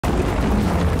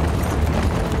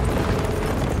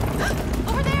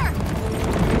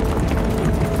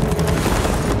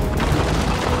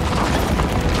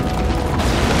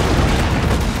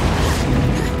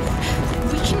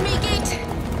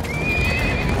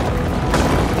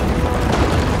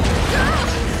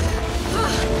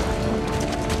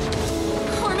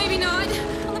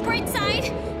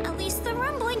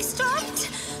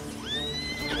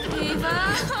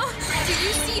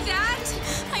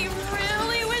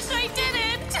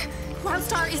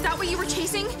Wildstar, is that what you were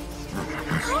chasing?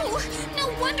 Oh, no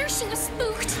wonder she was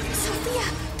spooked. Sophia,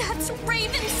 that's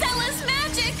Ravencella's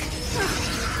magic!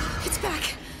 It's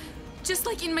back. Just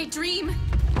like in my dream.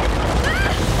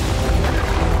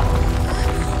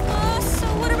 So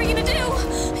what are we gonna do?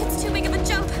 It's too big of a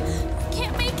jump. We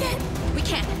can't make it. We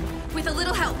can, with a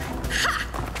little help. Ha!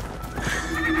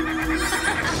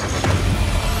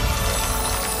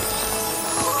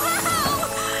 Wow!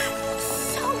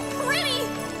 So pretty!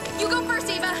 You go first,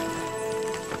 Ava.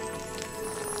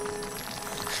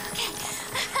 Okay.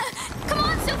 Come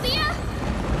on, Sophia!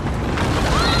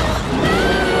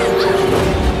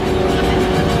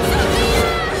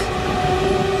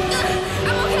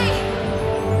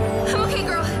 I'm okay,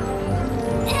 girl.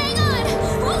 Hang on!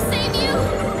 We'll save you!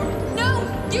 No,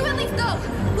 you at least go.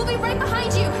 We'll be right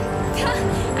behind you.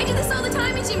 I do this all the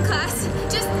time in gym class.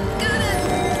 Just gotta...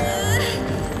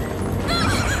 No!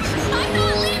 I'm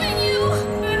not leaving you!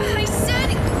 I said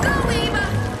go, Ava.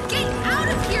 Get out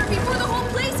of here before the whole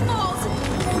place falls.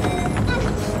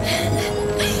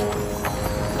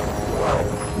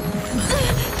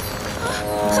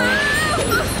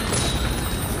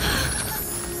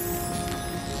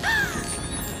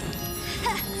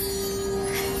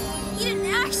 You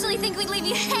didn't actually think we'd leave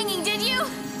you hanging, did you?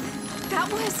 That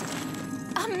was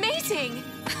amazing.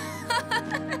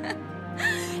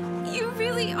 You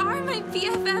really are my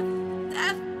BFF.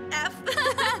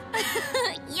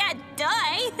 Yeah,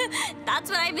 duh. That's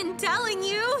what I've been telling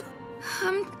you.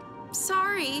 I'm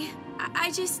sorry.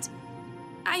 I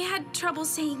had trouble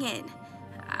saying it.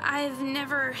 I've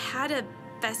never had a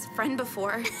best friend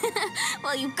before.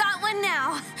 Well, you've got one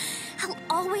now. I'll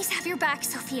always have your back,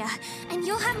 Sophia, and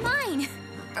you'll have mine.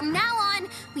 From now on,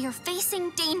 we are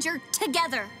facing danger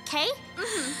together, okay?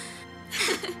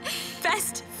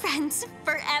 Best friends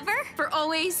forever? For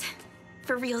always,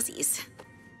 for realsies.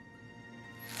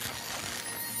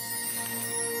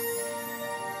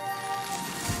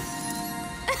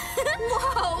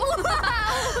 Whoa!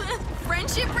 Wow!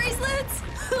 Friendship bracelets?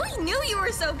 Who knew you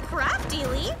were so crafty,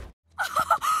 Lee? That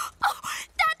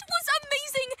was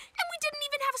amazing! And we didn't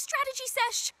even have a strategy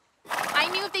sesh! I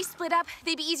knew if they split up,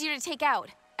 they'd be easier to take out.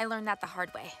 I learned that the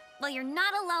hard way. Well, you're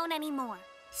not alone anymore.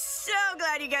 So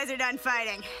glad you guys are done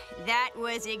fighting. That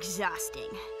was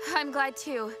exhausting. I'm glad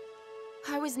too.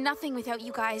 I was nothing without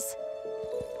you guys.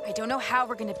 I don't know how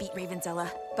we're gonna beat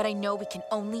Ravenzella, but I know we can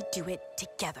only do it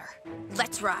together.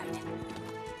 Let's ride.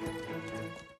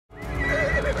 Not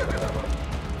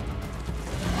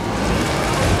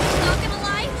gonna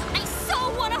lie, I so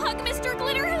wanna hug Mr.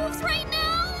 Glitterhooves right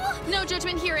now! No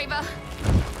judgment here, Ava.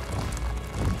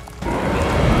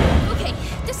 Okay,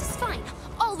 this is fine.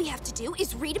 All we have to do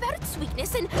is read about its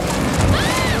weakness and... Ah!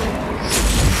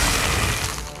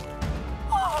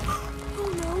 Oh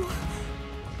no.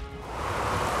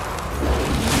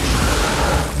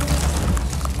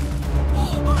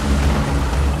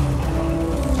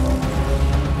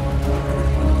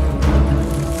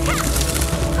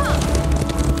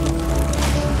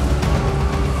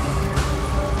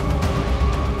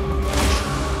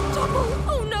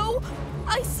 Oh no!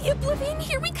 I see Oblivion,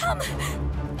 here we come!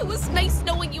 It was nice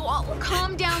knowing you all.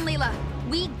 Calm down, Layla.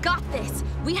 We got this.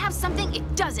 We have something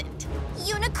it doesn't.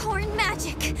 Unicorn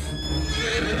magic.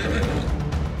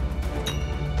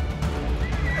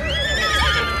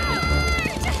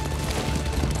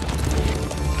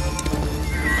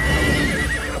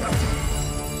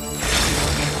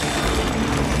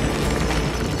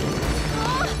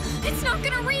 Oh, it's not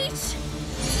gonna reach!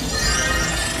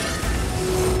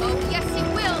 Oh, yes, it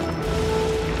will!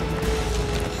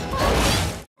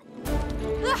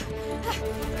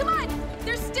 Come on!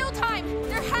 There's still time!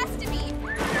 There has to be!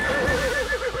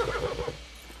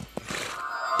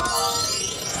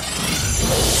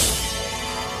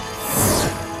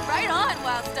 Right on,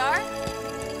 Wildstar!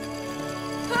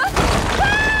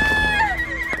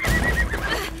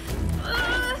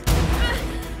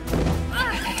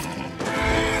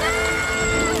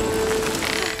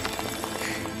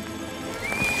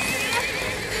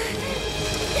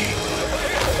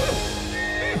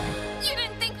 You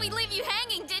didn't think we'd leave you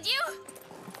hanging, did you?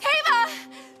 Ava!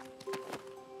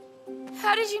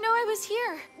 How did you know I was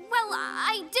here? Well,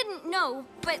 I didn't know,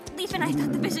 but Leaf and I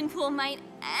thought the vision pool might,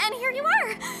 and here you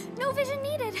are! No vision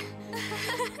needed.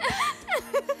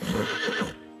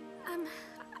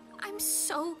 I'm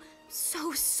so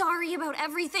sorry about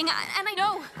everything, and I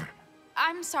know. No,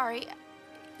 I'm sorry.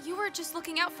 You were just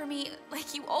looking out for me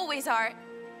like you always are.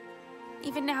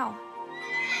 Even now.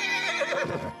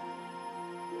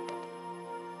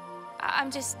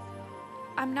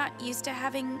 I'm not used to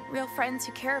having real friends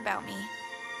who care about me.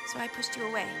 So I pushed you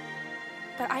away.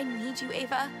 But I need you,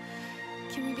 Ava.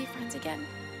 Can we be friends again?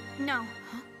 No.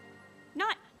 Huh?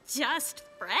 Not just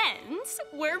friends.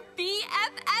 We're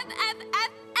BFFFFFFs.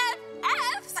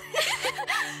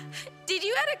 Did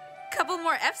you add a couple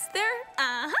more F's there?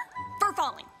 Uh-huh. For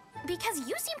falling. Because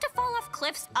you seem to fall off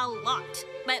cliffs a lot.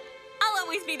 But I'll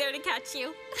always be there to catch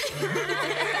you.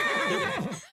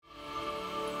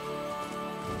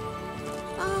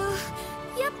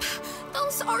 Yep.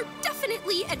 Those are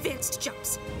definitely advanced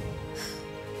jumps.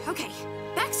 Okay,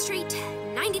 back straight,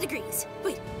 90 degrees.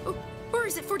 Wait, or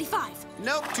is it 45?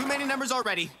 Nope, too many numbers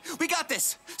already. We got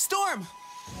this. Storm!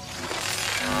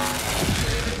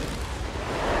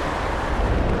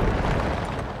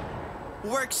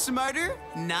 Work smarter,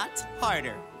 not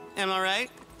harder. Am I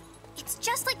right? It's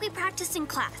just like we practiced in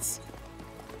class.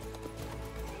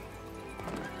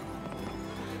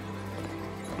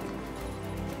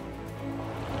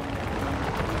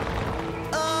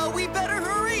 We better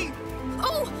hurry!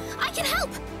 Oh, I can help!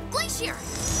 Glacier!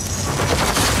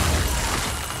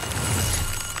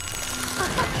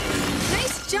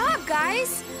 Nice job,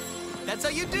 guys! That's how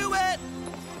you do it!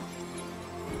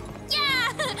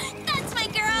 Yeah! That's my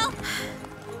girl!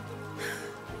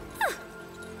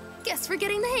 Guess we're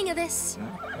getting the hang of this.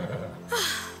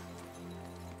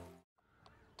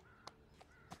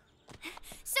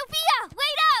 Sophia,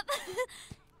 wait up!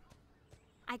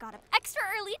 I got up extra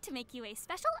early to make you a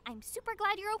special I'm super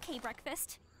glad you're okay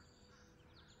breakfast.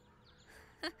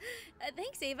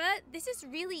 Thanks, Ava. This is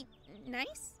really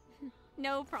nice.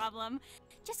 No problem.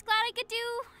 Just glad I could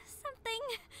do something.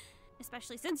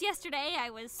 Especially since yesterday I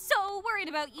was so worried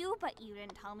about you, but you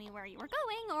didn't tell me where you were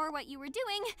going or what you were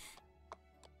doing.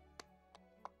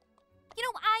 You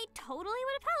know, I totally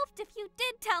would have helped if you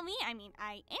did tell me. I mean,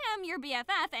 I am your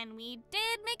BFF, and we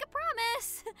did make a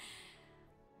promise.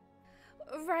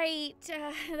 Right,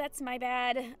 that's my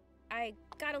bad. I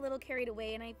got a little carried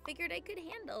away and I figured I could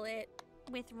handle it.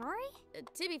 With Rory?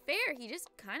 To be fair, he just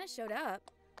kind of showed up.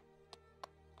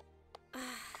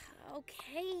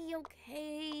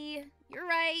 Okay. You're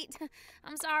right.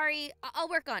 I'm sorry. I'll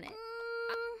work on it.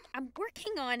 I'm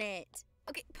working on it.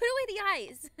 Okay, put away the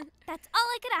eyes. That's all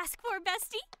I could ask for,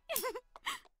 bestie.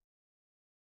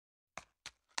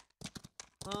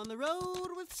 On the road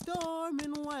with Storm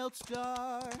and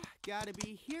Wildstar. Gotta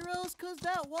be heroes cause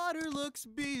that water looks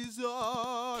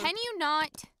bizarre. Can you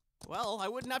not? Well, I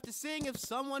wouldn't have to sing if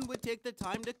someone would take the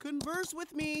time to converse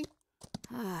with me.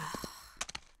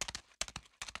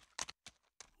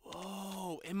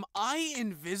 Whoa, am I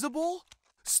invisible?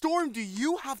 Storm, do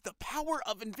you have the power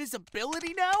of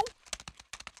invisibility now?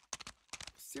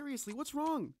 Seriously, what's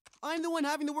wrong? I'm the one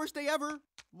having the worst day ever.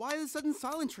 Why the sudden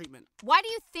silent treatment? Why do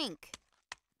you think?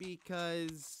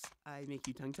 Because I make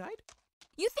you tongue-tied?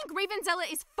 You think Ravenzella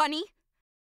is funny?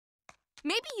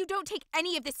 Maybe you don't take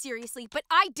any of this seriously, but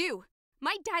I do.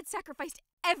 My dad sacrificed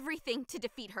everything to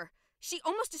defeat her. She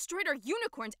almost destroyed our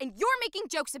unicorns, and you're making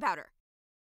jokes about her.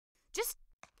 Just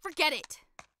forget it.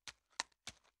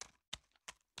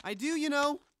 I do, you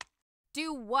know.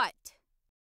 Do what?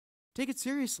 Take it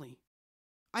seriously.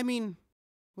 I mean,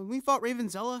 when we fought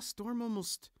Ravenzella, Storm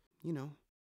almost,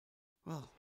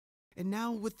 well. And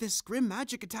now with this grim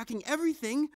magic attacking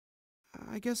everything,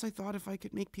 I guess I thought if I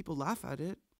could make people laugh at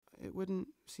it, it wouldn't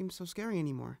seem so scary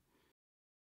anymore.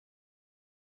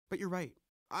 But you're right.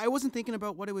 I wasn't thinking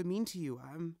about what it would mean to you.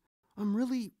 I'm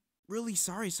really, really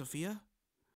sorry, Sophia.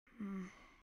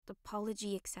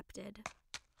 Apology accepted.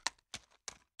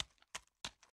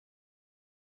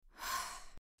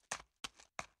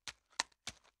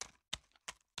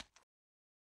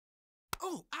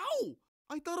 Oh, ow!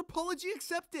 I thought apology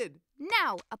accepted.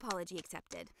 Now, apology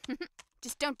accepted.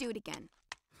 Just don't do it again.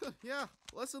 Yeah,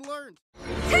 lesson learned.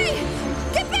 Hey!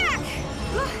 Get back!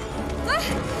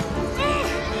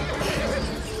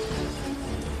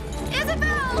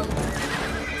 Isabel!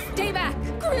 Stay back!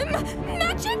 Grim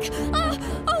magic?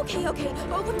 Okay.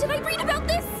 Oh, what did I read about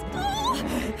this? Oh.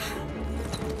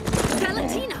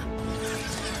 Valentina!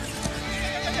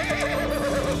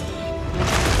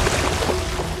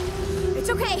 It's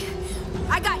okay.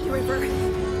 I got you, River.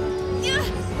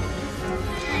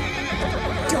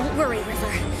 Don't worry,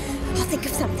 River. I'll think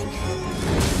of something.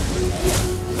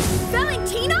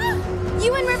 Valentina?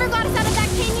 You and River got us out of that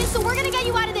canyon, so we're gonna get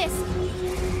you out of this.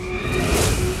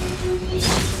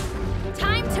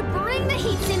 Time to bring the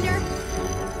heat, Cinder.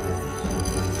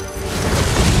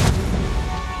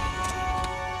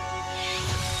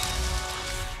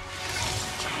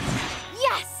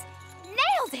 Yes!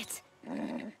 Nailed it!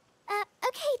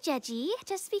 Okay, Judgy.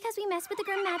 Just because we messed with the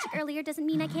grim magic earlier doesn't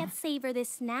mean I can't savor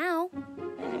this now.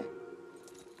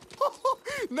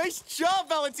 Nice job,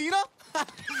 Valentina!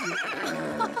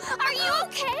 Are you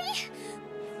okay?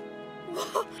 What?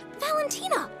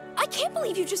 Valentina, I can't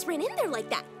believe you just ran in there like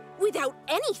that, without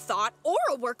any thought or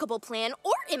a workable plan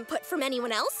or input from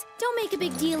anyone else. Don't make a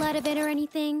big deal out of it or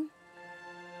anything.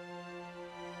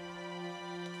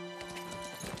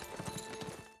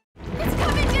 It's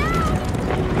coming down!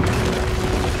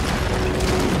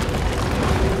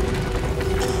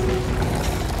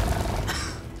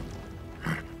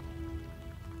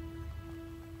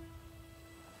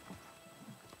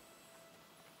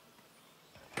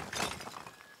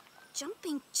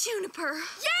 Jumping Juniper.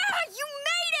 Yeah, you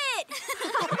made it!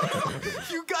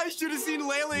 You guys should have seen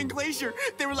Layla and Glacier.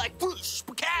 They were like, whoosh,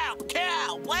 cow,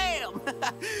 cow, blam.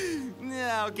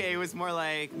 Yeah, okay, it was more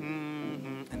like,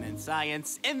 and then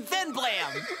science, and then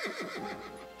blam.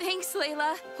 Thanks,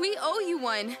 Layla. We owe you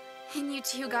one. And you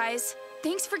too, guys.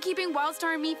 Thanks for keeping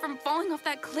Wildstar and me from falling off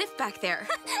that cliff back there.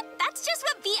 That's just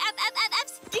what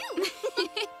BFFFs do.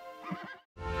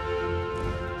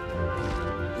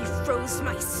 You froze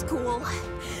my school,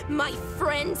 my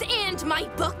friends, and my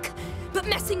book. But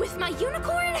messing with my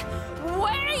unicorn?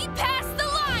 Way past the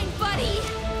line, buddy!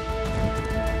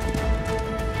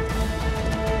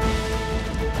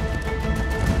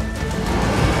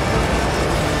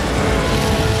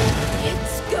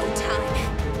 It's go time.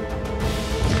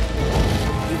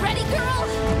 You ready, girl?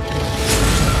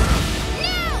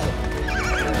 Now!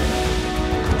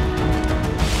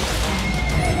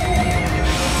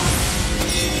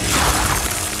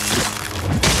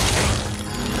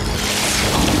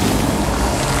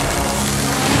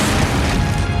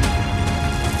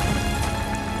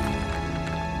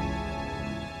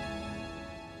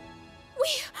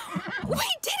 We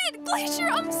did it, Glacier!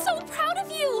 I'm so proud of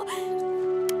you!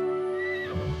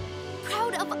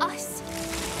 Proud of us.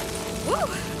 Woo!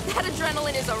 That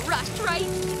adrenaline is a rush, right?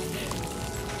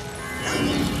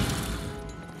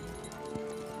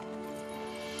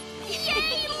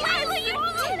 Yay, Lila, you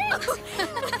did it!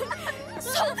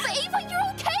 So, Ava, you're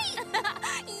okay!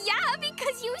 Yeah,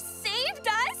 because you saved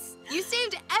us. You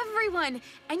saved everyone,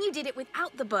 and you did it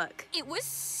without the book. It was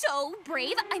so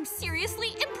brave. I'm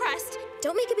seriously impressed.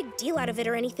 Don't make a big deal out of it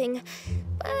or anything,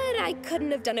 but I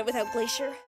couldn't have done it without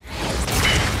Glacier.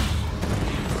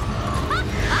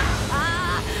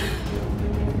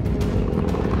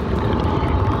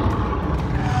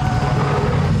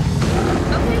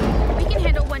 Okay, we can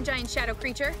handle one giant shadow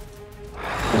creature.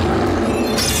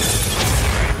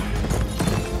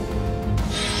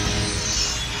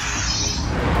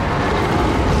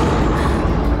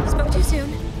 Spoke too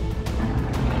soon.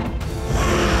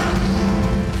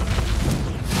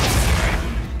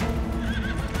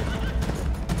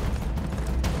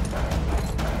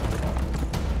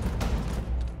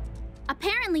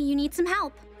 Apparently, you need some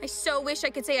help. I so wish I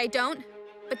could say I don't,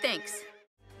 but thanks.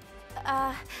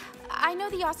 I know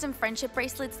the awesome friendship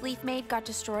bracelets Leaf made got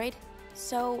destroyed,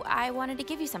 so I wanted to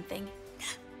give you something.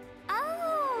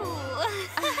 Oh.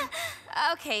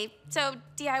 Okay, so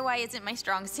DIY isn't my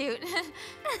strong suit.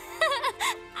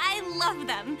 I love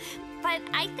them. But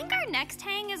I think our next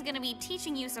hang is gonna be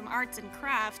teaching you some arts and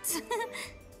crafts.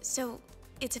 So,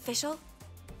 it's official?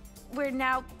 We're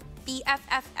now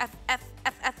BFFFFFFs?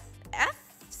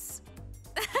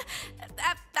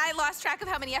 I lost track of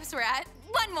how many Fs we're at.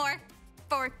 One more.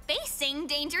 For facing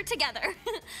danger together.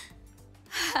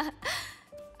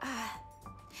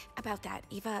 About that,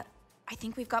 Eva, I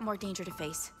think we've got more danger to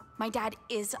face. My dad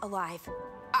is alive.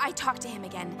 I talked to him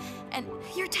again, and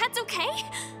Your dad's okay?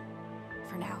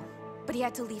 for now. But he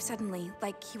had to leave suddenly,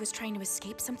 like he was trying to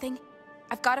escape something.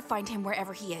 I've got to find him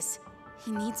wherever he is.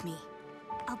 He needs me.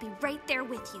 I'll be right there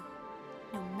with you,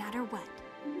 no matter what.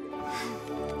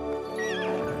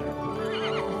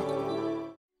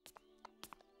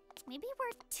 Maybe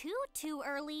we're too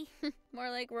early. More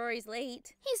like Rory's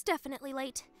late. He's definitely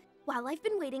late. While I've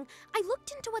been waiting, I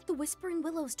looked into what the Whispering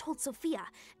Willows told Sophia,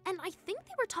 and I think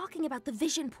they were talking about the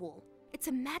Vision Pool. It's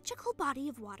a magical body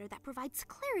of water that provides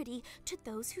clarity to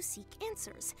those who seek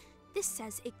answers. This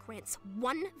says it grants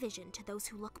one vision to those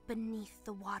who look beneath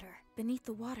the water. Beneath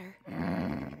the water.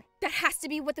 That has to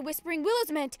be what the Whispering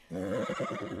Willows meant.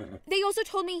 They also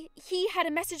told me he had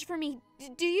a message for me.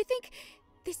 Do you think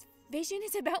this vision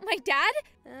is about my dad?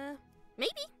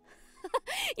 Maybe.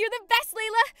 You're the best,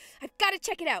 Layla! I've got to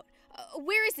check it out.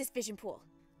 Where is this vision pool?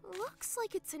 Looks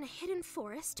like it's in a hidden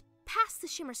forest past the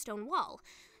Shimmerstone Wall.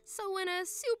 So in a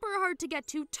super hard to get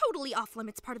to, totally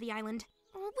off-limits part of the island.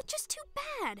 Which is too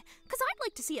bad, because I'd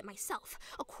like to see it myself.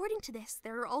 According to this,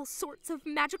 there are all sorts of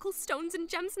magical stones and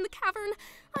gems in the cavern.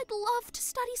 I'd love to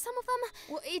study some of them.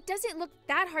 Well, it doesn't look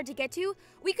that hard to get to.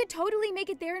 We could totally make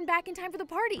it there and back in time for the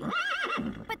party.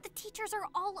 But the teachers are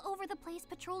all over the place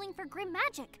patrolling for grim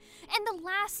magic. And the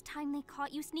last time they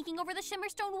caught you sneaking over the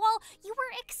Shimmerstone wall, you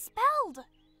were expelled.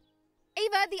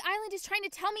 Ava, the island is trying to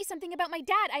tell me something about my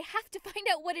dad. I have to find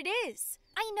out what it is.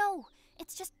 I know.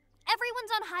 It's just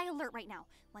everyone's on high alert right now.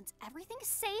 Once everything's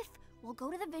safe, we'll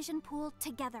go to the vision pool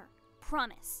together.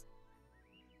 Promise.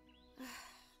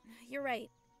 You're right.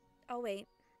 I'll wait.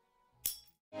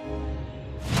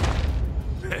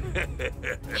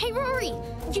 Hey, Rory,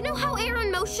 you know how air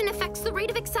in motion affects the rate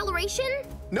of acceleration?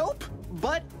 Nope.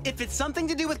 But if it's something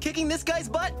to do with kicking this guy's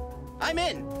butt, I'm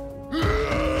in.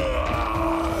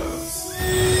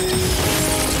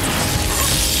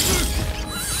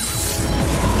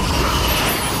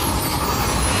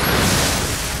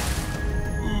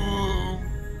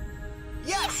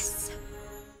 Yes!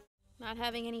 Not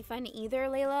having any fun either,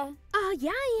 Layla?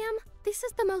 Yeah, I am. This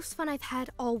is the most fun I've had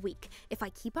all week. If I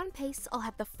keep on pace, I'll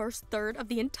have the first third of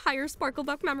the entire Sparkle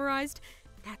book memorized.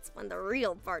 That's when the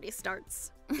real party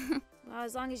starts. Well,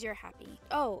 as long as you're happy.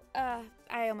 Oh,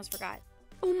 I almost forgot.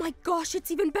 Oh my gosh, it's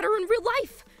even better in real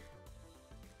life!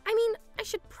 I mean, I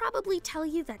should probably tell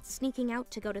you that sneaking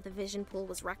out to go to the vision pool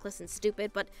was reckless and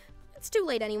stupid, but it's too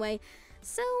late anyway,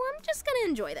 so I'm just gonna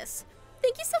enjoy this.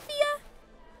 Thank you, Sophia!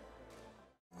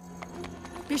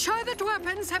 Be sure that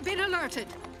weapons have been alerted.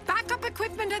 Backup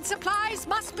equipment and supplies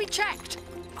must be checked.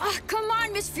 Oh, come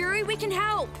on, Miss Fury, we can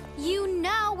help. You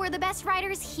know we're the best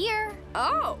riders here.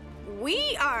 Oh,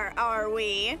 we are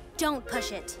we? Don't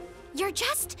push it. You're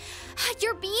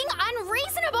being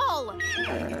unreasonable!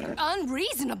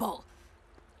 Unreasonable?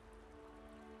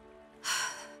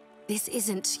 This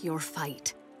isn't your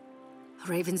fight.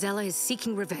 Ravenzella is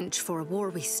seeking revenge for a war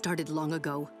we started long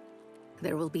ago.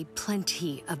 There will be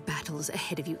plenty of battles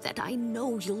ahead of you that I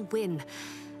know you'll win.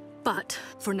 But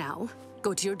for now,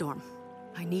 go to your dorm.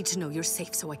 I need to know you're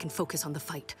safe so I can focus on the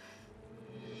fight.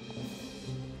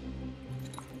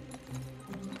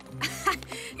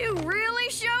 You really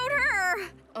showed her!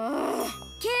 Ugh.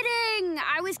 Kidding!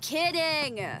 I was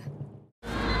kidding!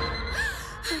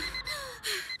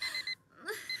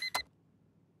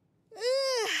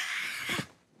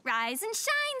 Rise and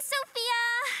shine, Sophia!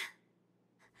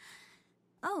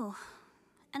 Oh,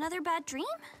 another bad dream?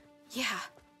 Yeah.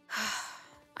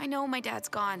 I know my dad's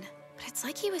gone, but it's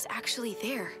like he was actually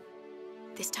there.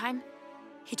 This time,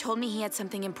 he told me he had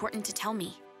something important to tell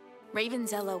me.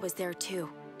 Ravenzella was there too.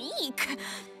 Eek!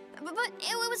 But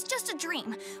it was just a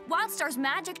dream. Wildstar's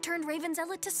magic turned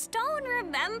Ravenzella to stone,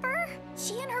 remember?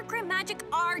 She and her grim magic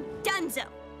are donezo.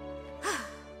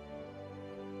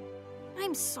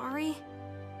 I'm sorry.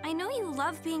 I know you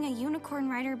love being a unicorn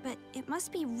rider, but it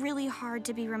must be really hard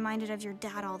to be reminded of your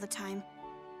dad all the time.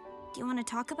 Do you want to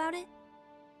talk about it?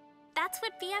 That's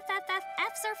what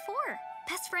BFFFs are for.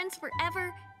 Best friends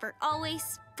forever, for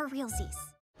always, for realsies.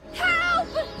 Help!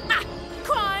 Ah,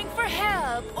 crying for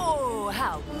help! Oh,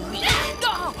 how weak!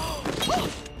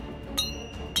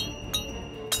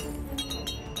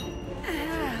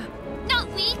 Not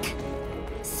weak!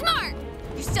 Smart!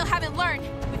 You still haven't learned.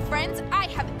 With friends, I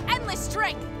have endless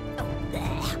strength.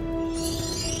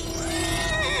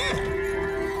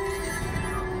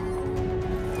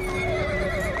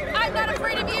 I'm not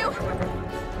afraid of you.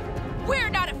 We're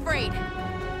not afraid.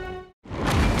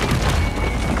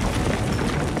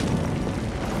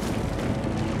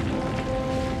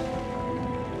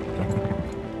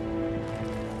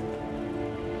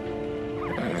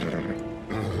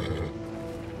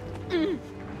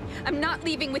 I'm not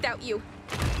leaving without you.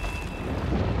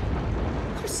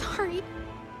 I'm sorry.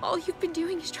 All you've been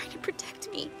doing is trying to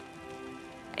protect me.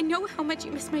 I know how much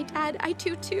you miss my dad. I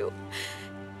do too.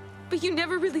 But you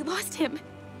never really lost him.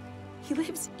 He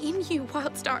lives in you,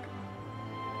 Wildstar.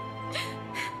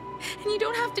 And you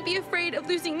don't have to be afraid of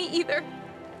losing me either.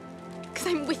 Because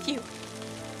I'm with you.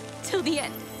 Till the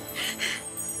end.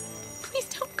 Please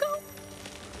don't go.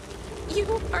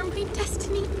 You are my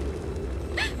destiny.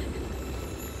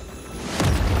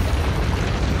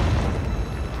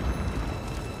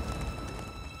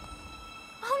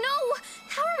 Oh no!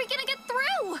 How are we gonna get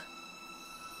through?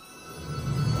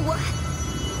 What?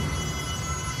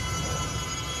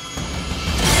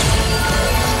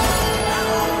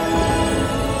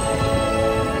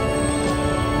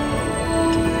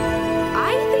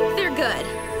 I think they're good.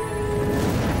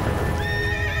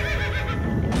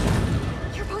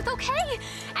 You're both okay,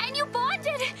 and you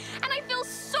bonded, and I feel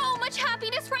so much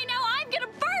happiness right now. I'm gonna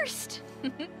burst.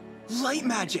 Light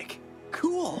magic.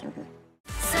 Cool.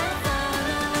 So